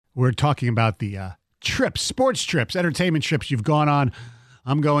We're talking about the trips, sports trips, entertainment trips you've gone on.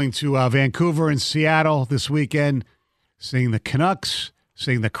 I'm going to Vancouver and Seattle this weekend, seeing the Canucks,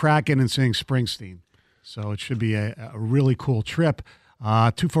 seeing the Kraken, and seeing Springsteen. So it should be a really cool trip.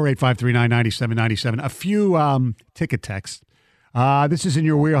 248-539-9797. A few ticket texts. This is in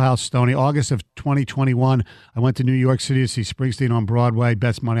your wheelhouse, Stoney. August of 2021, I went to New York City to see Springsteen on Broadway.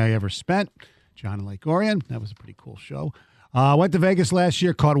 Best money I ever spent. John and Lake Orion. That was a pretty cool show. Went to Vegas last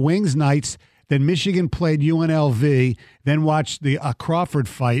year, caught Wings nights. Then Michigan played UNLV. Then watched the Crawford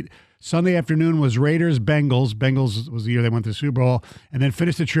fight. Sunday afternoon was Raiders-Bengals. Bengals was the year they went to the Super Bowl. And then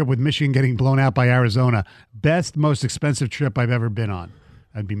finished the trip with Michigan getting blown out by Arizona. Best, most expensive trip I've ever been on.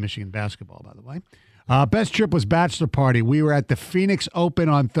 That'd be Michigan basketball, by the way. Best trip was bachelor party. We were at the Phoenix Open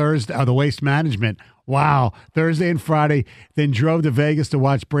on Thursday, the Waste Management. Wow. Thursday and Friday. Then drove to Vegas to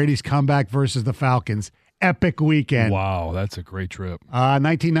watch Brady's comeback versus the Falcons. Epic weekend. Wow, that's a great trip.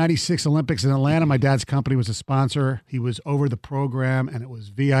 1996 Olympics in Atlanta. My dad's company was a sponsor. He was over the program, and it was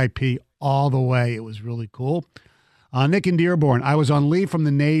VIP all the way. It was really cool. Nick in Dearborn. I was on leave from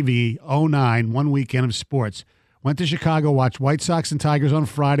the Navy 2009, one weekend of sports. Went to Chicago, watched White Sox and Tigers on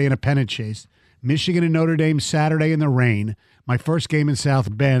Friday in a pennant chase. Michigan and Notre Dame Saturday in the rain. My first game in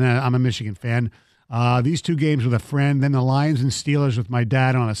South Bend. I'm a Michigan fan. These two games with a friend, then the Lions and Steelers with my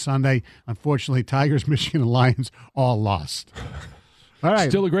dad on a Sunday. Unfortunately, Tigers, Michigan, and Lions all lost. All right.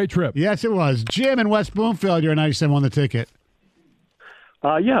 Still a great trip. Yes, it was. Jim in West Bloomfield, you're 97 on the ticket.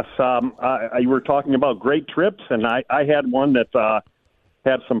 Yes. You were talking about great trips, and I had one that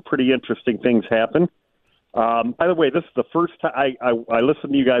had some pretty interesting things happen. By the way, this is the first time I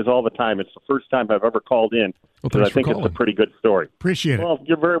listen to you guys all the time. It's the first time I've ever called in. Well, thanks I think for calling. It's a pretty good story. Appreciate it. Well,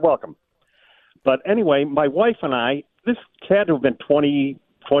 you're very welcome. But anyway, my wife and I, this had to have been 20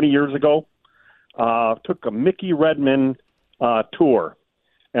 years ago, took a Mickey Redmond tour.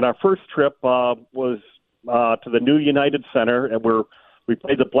 And our first trip was to the new United Center, and we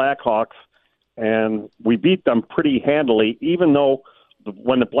played the Blackhawks, and we beat them pretty handily, even though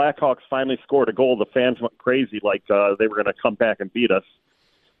when the Blackhawks finally scored a goal, the fans went crazy like they were going to come back and beat us.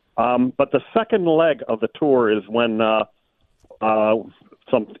 But the second leg of the tour is when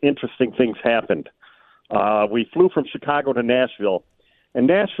some interesting things happened. We flew from Chicago to Nashville, and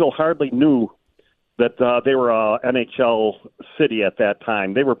Nashville hardly knew that they were a NHL city at that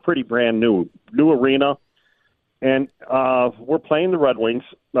time. They were pretty brand new arena, and we're playing the Red Wings.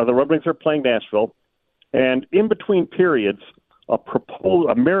 The Red Wings are playing Nashville, and in between periods,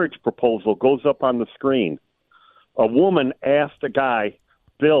 a marriage proposal goes up on the screen. A woman asked a guy,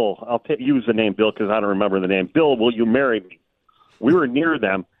 Bill, I'll use the name Bill because I don't remember the name. Bill, will you marry me? We were near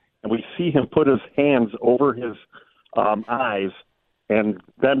them, and we see him put his hands over his eyes and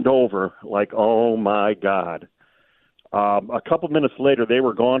bend over like, oh, my God. A couple minutes later, they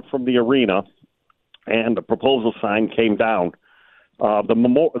were gone from the arena, and the proposal sign came down.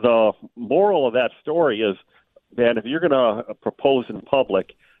 The moral of that story is that if you're going to propose in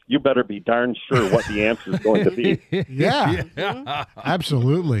public, you better be darn sure what the answer is going to be. Yeah,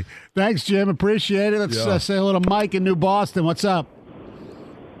 absolutely. Thanks, Jim. Appreciate it. Let's say hello to Mike in New Boston. What's up?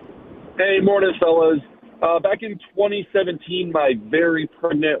 Hey, morning, fellas. Back in 2017, my very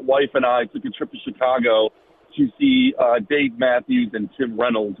pregnant wife and I took a trip to Chicago to see Dave Matthews and Tim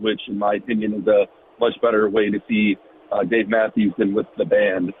Reynolds, which, in my opinion, is a much better way to see Dave Matthews than with the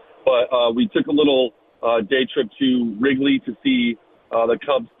band. But we took a little day trip to Wrigley to see the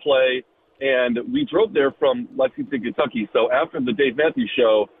Cubs play, and we drove there from Lexington, Kentucky. So after the Dave Matthews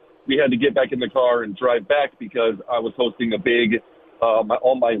show, we had to get back in the car and drive back because I was hosting a big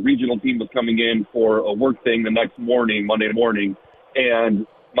all my regional team was coming in for a work thing the next morning, Monday morning, and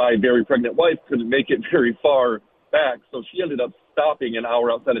my very pregnant wife couldn't make it very far back, so she ended up stopping an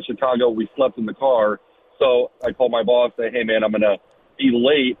hour outside of Chicago. We slept in the car, so I called my boss, say, hey, man, I'm going to be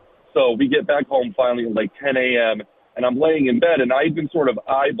late. So we get back home finally at like 10 a.m., and I'm laying in bed, and I'd been sort of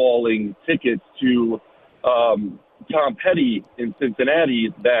eyeballing tickets to Tom Petty in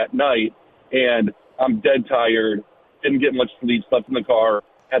Cincinnati that night, and I'm dead tired. Didn't get much sleep, slept in the car,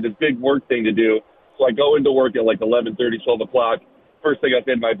 had this big work thing to do. So I go into work at like 11:30, 12 o'clock. First thing I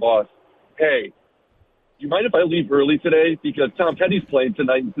say to my boss, hey, you mind if I leave early today? Because Tom Petty's playing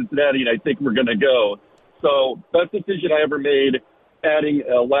tonight in Cincinnati, and I think we're going to go. So best decision I ever made, adding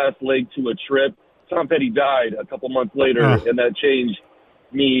a last leg to a trip. Tom Petty died a couple months later, and that changed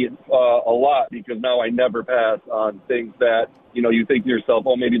me a lot because now I never pass on things that, you think to yourself,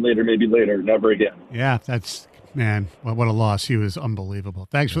 oh, maybe later, never again. Yeah, that's... Man, what a loss. He was unbelievable.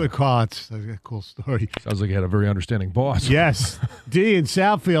 Thanks for the call. It's a cool story. Sounds like he had a very understanding boss. Yes. D in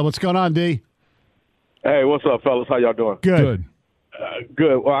Southfield. What's going on, D? Hey, what's up, fellas? How y'all doing? Good.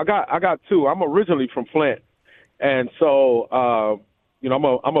 Good. Well, I got two. I'm originally from Flint, and so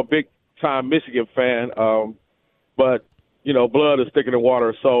I'm a big time Michigan fan. But blood is thicker than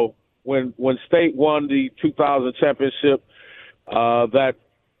water. So when State won the 2000 championship, that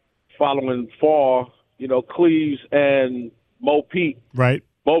following fall, Cleves and Mo Pete Right.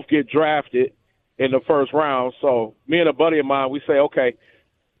 both get drafted in the first round. So me and a buddy of mine, we say, okay,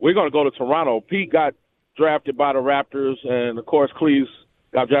 we're going to go to Toronto. Pete got drafted by the Raptors, and, of course, Cleves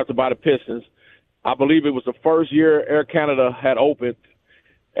got drafted by the Pistons. I believe it was the first year Air Canada had opened,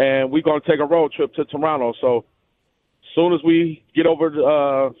 and we're going to take a road trip to Toronto. So as soon as we get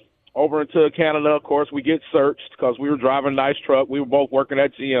over into Canada, of course, we get searched because we were driving a nice truck. We were both working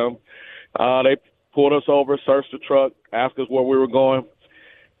at GM. They pulled us over, searched the truck, asked us where we were going,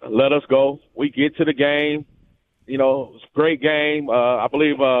 let us go. We get to the game. It was a great game. I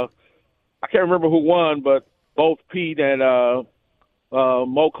believe I can't remember who won, but both Pete and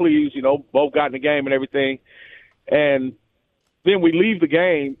Mo Cleves, both got in the game and everything. And then we leave the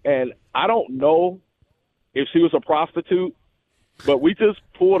game, and I don't know if she was a prostitute, but we just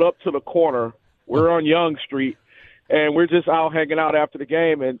pulled up to the corner. We're on Young Street, and we're just out hanging out after the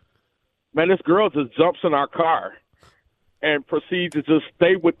game. And, man, this girl just jumps in our car and proceeds to just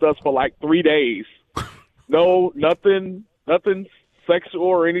stay with us for like 3 days. No, nothing sexual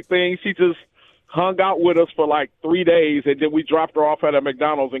or anything. She just hung out with us for like 3 days, and then we dropped her off at a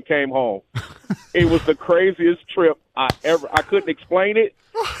McDonald's and came home. It was the craziest trip I couldn't explain it.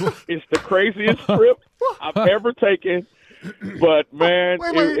 It's the craziest trip I've ever taken. But man,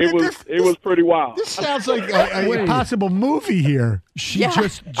 Wait, it was pretty wild. This sounds like a possible movie here.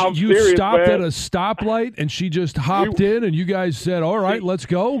 I'm You serious, stopped man. at a stoplight and she just hopped in and you guys said, all right, let's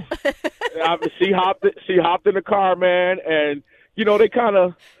go. She hopped in the car, man, and they kind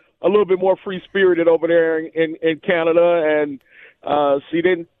of a little bit more free spirited over there in Canada, and she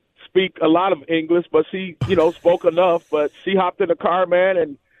didn't speak a lot of English, but she spoke enough. But she hopped in the car, man,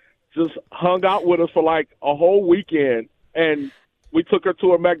 and just hung out with us for like a whole weekend. And we took her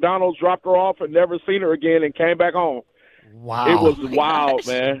to a McDonald's, dropped her off, and never seen her again, and came back home. Wow. It was wild,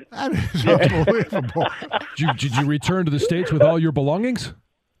 man. That is unbelievable. Did you return to the States with all your belongings?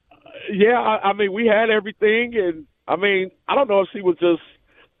 Yeah, I mean, we had everything, and I mean, I don't know if she was just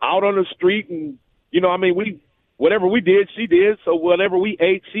out on the street, and whatever we did, she did. So whatever we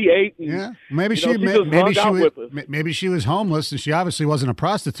ate, she ate. And, Yeah, maybe she hung out with us. Maybe she was homeless, and she obviously wasn't a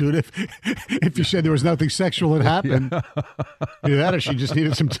prostitute. If you said there was nothing sexual that happened, either that or she just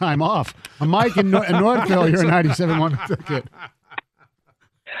needed some time off. Mike in Northville, you're a 97.1 ticket.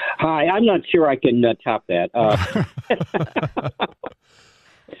 Hi, I'm not sure I can top that.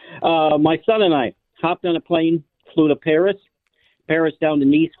 My son and I hopped on a plane, flew to Paris down to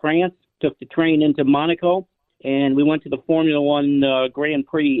Nice, France, took the train into Monaco, and we went to the Formula One Grand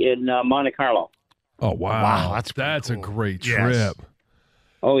Prix in Monte Carlo. Oh, wow. Wow, that's a cool. great Yes. trip.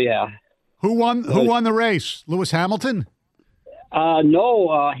 Oh, yeah. Who won the race? Lewis Hamilton?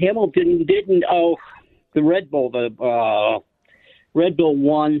 No, Hamilton didn't. Oh, the Red Bull. The Red Bull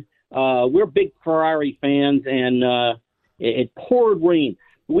won. We're big Ferrari fans, and it poured rain.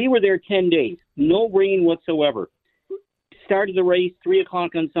 We were there 10 days. No rain whatsoever. Started the race 3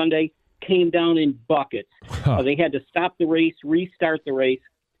 o'clock on Sunday. Came down in buckets. They had to stop the race, restart the race,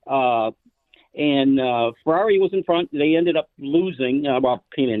 and Ferrari was in front. They ended up losing,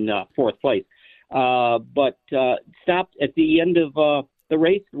 came in fourth place, but stopped at the end of the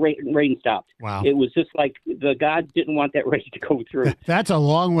race. Rain stopped. Wow. It was just like the gods didn't want that race to go through. That's a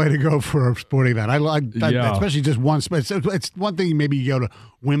long way to go for a sporting event. I like, Yeah. especially just one. It's one thing. Maybe you go to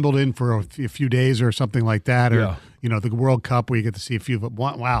Wimbledon for a few days or something like that, or Yeah. the World Cup where you get to see a few. But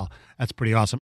wow, that's pretty awesome.